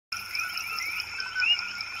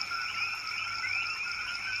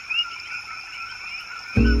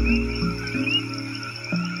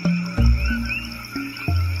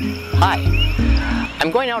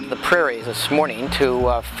I'm going out to the prairies this morning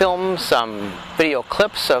to film some video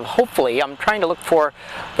clips of, hopefully, I'm trying to look for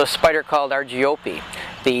the spider called Argiope,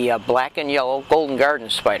 the black and yellow golden garden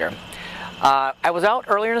spider. I was out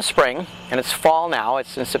earlier in the spring, and it's fall now,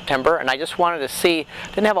 it's in September, and I just wanted to see,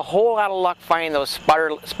 didn't have a whole lot of luck finding those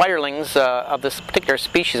spiderlings of this particular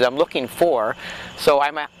species I'm looking for. So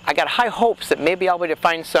I got high hopes that maybe I'll be able to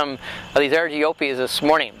find some of these Argiopes this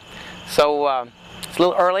morning. So it's a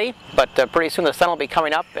little early, but pretty soon the sun will be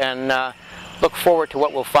coming up, and look forward to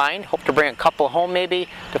what we'll find. Hope to bring a couple home maybe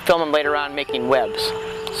to film them later on making webs.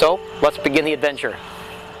 So let's begin the adventure.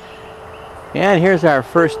 And here's our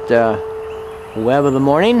first web of the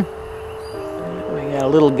morning. We got a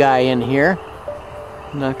little guy in here.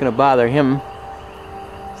 I'm not going to bother him.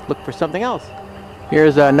 Let's look for something else.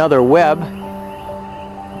 Here's another web.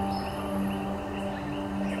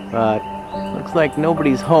 But looks like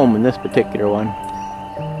nobody's home in this particular one.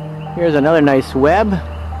 Here's another nice web.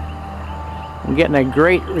 I'm getting a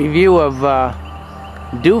great review of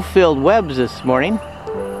dew-filled webs this morning.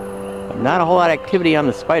 Not a whole lot of activity on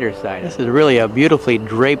the spider side. This is really a beautifully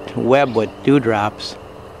draped web with dewdrops.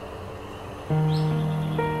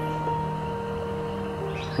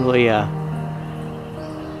 Really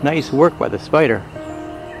nice work by the spider.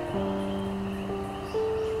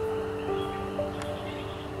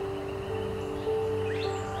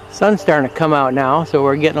 Sun's starting to come out now, so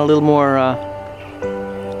we're getting a little more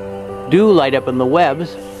dew light up in the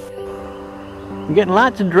webs. I'm getting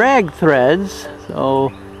lots of drag threads,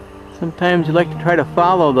 so sometimes you like to try to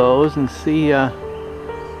follow those and see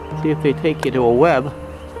if they take you to a web.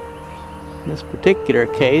 In this particular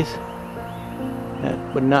case, that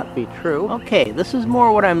would not be true. Okay, this is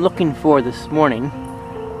more what I'm looking for this morning.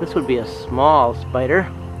 This would be a small spider,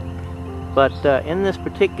 but in this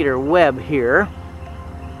particular web here,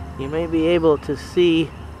 you may be able to see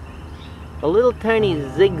a little tiny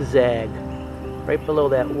zigzag right below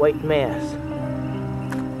that white mass.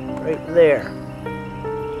 Right there.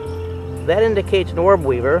 That indicates an orb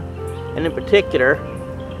weaver, and in particular,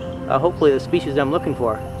 hopefully the species I'm looking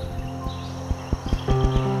for.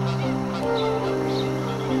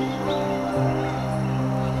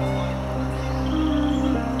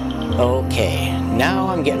 Okay, now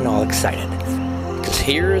I'm getting all excited, because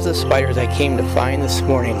here's the spiders I came to find this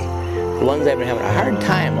morning. The ones I've been having a hard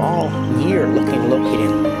time all year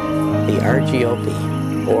locating. The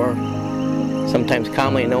Argiope, or sometimes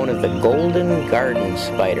commonly known as the golden garden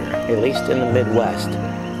spider, at least in the Midwest.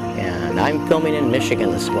 And I'm filming in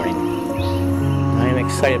Michigan this morning. I'm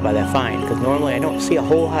excited by that find, because normally I don't see a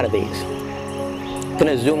whole lot of these. I'm going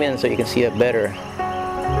to zoom in so you can see a better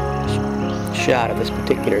shot of this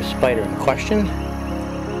particular spider in question.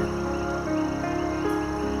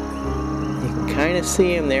 You can kind of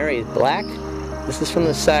see him there. He's black. This is from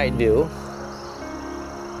the side view.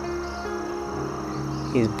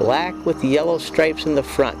 He's black with yellow stripes in the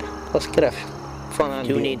front. Let's get a front on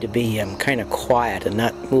view. Do need to be kind of quiet and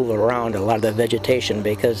not move around a lot of the vegetation,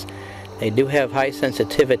 because they do have high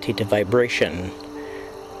sensitivity to vibration,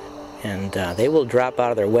 and they will drop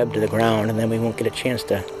out of their web to the ground, and then we won't get a chance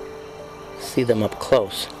to see them up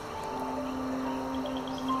close.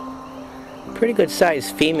 Pretty good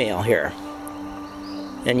sized female here,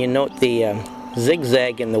 and you note the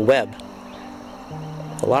zigzag in the web.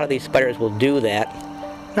 A lot of these spiders will do that.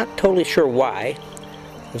 Not totally sure why.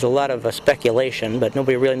 There's a lot of speculation, but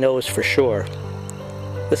nobody really knows for sure.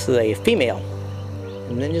 This is a female.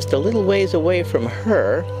 And then just a little ways away from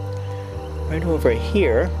her, right over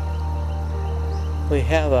here, we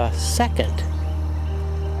have a second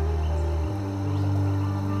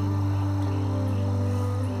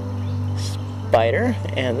spider,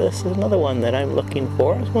 and this is another one that I'm looking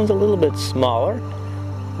for. This one's a little bit smaller,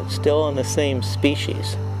 but still in the same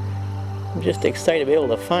species. I'm just excited to be able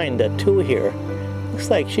to find two here. Looks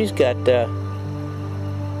like she's got a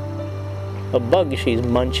bug she's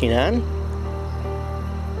munching on,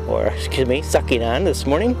 or excuse me, sucking on this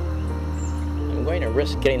morning. I'm going to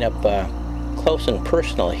risk getting up close and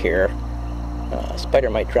personal here. A spider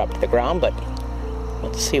might drop to the ground, but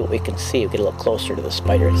let's see what we can see. We'll get a little closer to the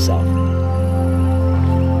spider itself.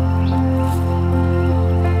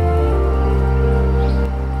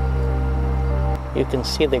 You can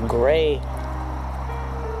see the gray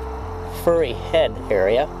furry head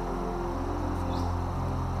area,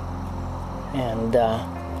 and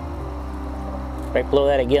right below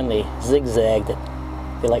that again the zigzag that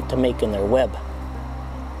they like to make in their web.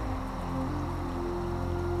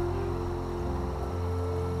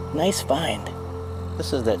 Nice find.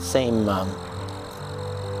 This is that same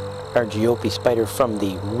Argiope spider from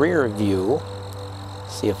the rear view.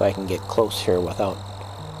 See if I can get close here without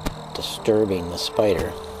disturbing the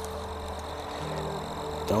spider.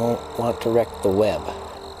 Don't want to wreck the web.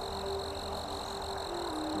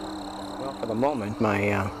 Well, for the moment,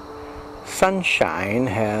 my sunshine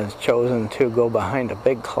has chosen to go behind a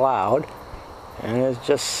big cloud and is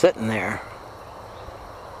just sitting there.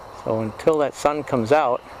 So until that sun comes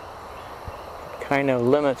out, it kind of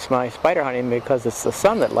limits my spider hunting because it's the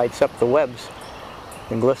sun that lights up the webs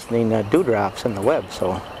and glistening dewdrops in the web.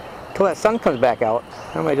 So until that sun comes back out,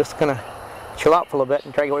 I'm just going to chill out for a little bit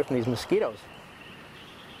and try to get away from these mosquitoes.